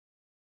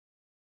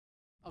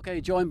Okay,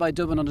 joined by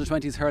Dublin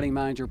U20s Hurling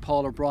manager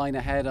Paul O'Brien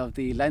ahead of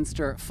the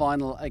Leinster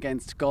Final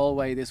against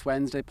Galway this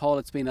Wednesday. Paul,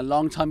 it's been a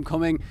long time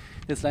coming,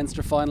 this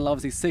Leinster Final,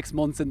 obviously 6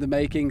 months in the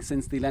making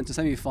since the Leinster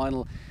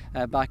semi-final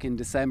back in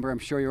December. I'm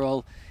sure you're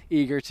all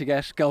eager to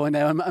get going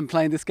now and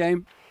playing this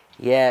game.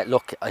 Yeah,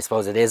 look, I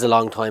suppose it is a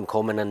long time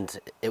coming, and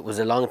it was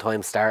a long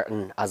time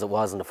starting as it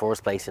was in the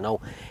first place, you know.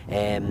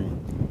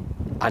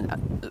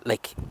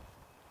 Like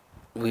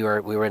we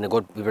were in a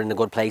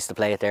good place to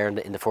play it there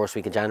in the first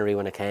week of January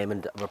when it came,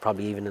 and we're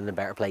probably even in a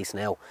better place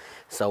now.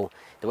 So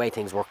the way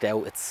things worked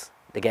out,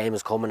 the game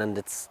is coming and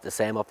it's the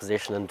same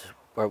opposition, and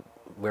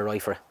we're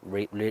right for it.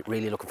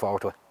 Really looking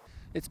forward to it.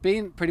 It's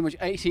been pretty much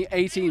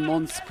 18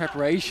 months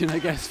preparation, I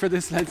guess, for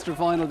this Leinster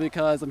Final,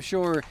 because I'm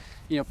sure,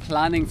 you know,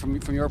 planning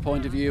from your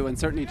point of view, and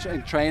certainly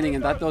training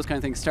and those kind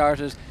of things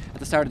started at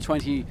the start of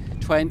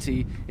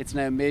 2020. It's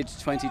now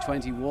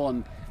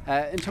mid-2021.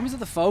 In terms of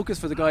the focus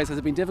for the guys, has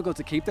it been difficult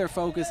to keep their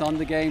focus on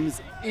the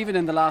games, even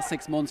in the last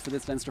 6 months for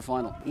this Leinster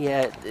Final?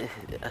 Yeah,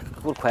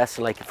 good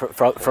question. Like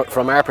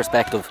from our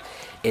perspective,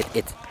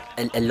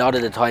 a lot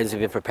of the times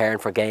we've been preparing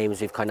for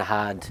games, we've kind of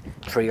had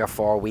 3 or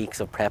 4 weeks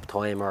of prep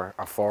time, or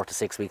 4 to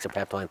 6 weeks of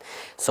prep time.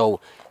 So,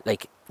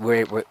 like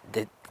we're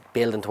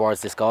building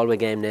towards this Galway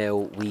game now.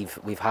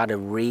 We've had a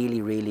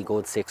really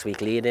good 6-week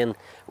lead in.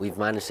 We've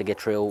managed to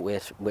get through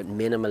with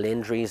minimal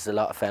injuries. A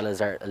lot of fellas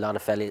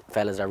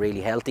are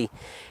really healthy,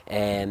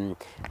 and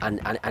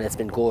it's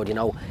been good. You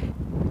know,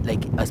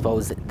 like I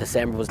suppose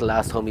December was the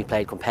last time we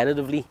played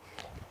competitively.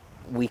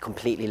 We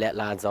completely let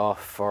lads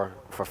off for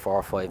 4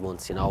 or 5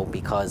 months, you know,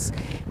 because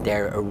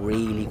they're a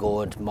really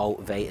good,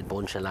 motivated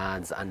bunch of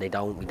lads, and they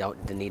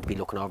need to be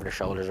looking over their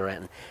shoulders or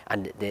anything.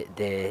 And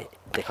the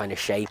kind of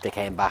shape they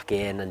came back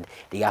in and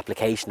the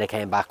application they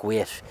came back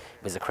with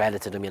was a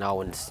credit to them, you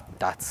know, and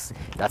that's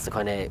the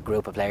kind of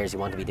group of players you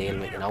want to be dealing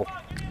with, you know.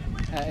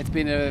 It's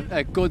been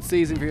a good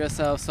season for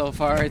yourself so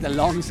far, a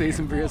long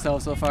season for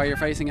yourself so far. You're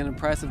facing an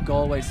impressive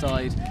Galway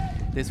side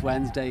this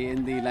Wednesday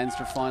in the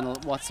Leinster Final.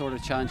 What sort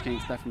of challenge can you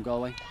expect from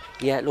Galway?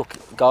 Yeah, look,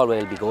 Galway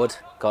will be good.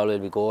 Galway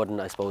will be good,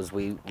 and I suppose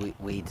we'd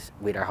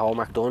our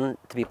homework done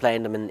to be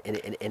playing them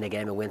in a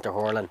game of winter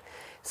hurling.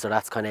 So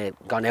that's kind of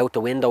gone out the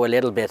window a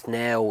little bit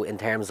now in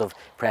terms of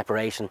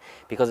preparation,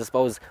 because I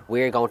suppose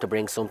we're going to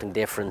bring something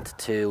different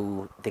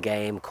to the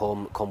game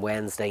come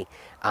Wednesday,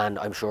 and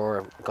I'm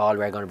sure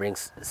Galway are going to bring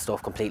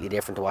stuff completely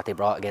different to what they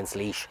brought against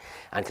Laois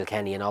and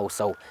Kilkenny, you know.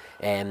 So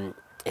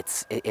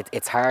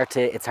it's hard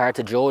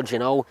to judge, you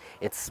know.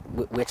 It's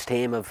which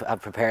team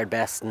have prepared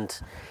best,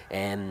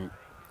 and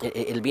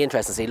it'll be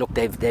interesting to see. Look,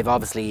 they've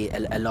obviously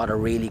a lot of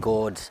really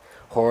good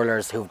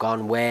hurlers who've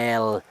gone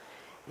really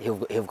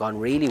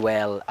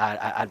well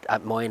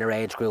at minor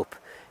age group,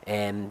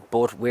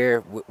 but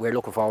we're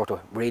looking forward to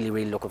it.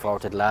 Really looking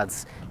forward to the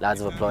lads.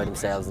 Lads have applied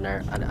themselves and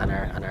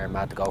are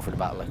mad to go for the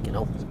battle, like, you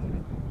know.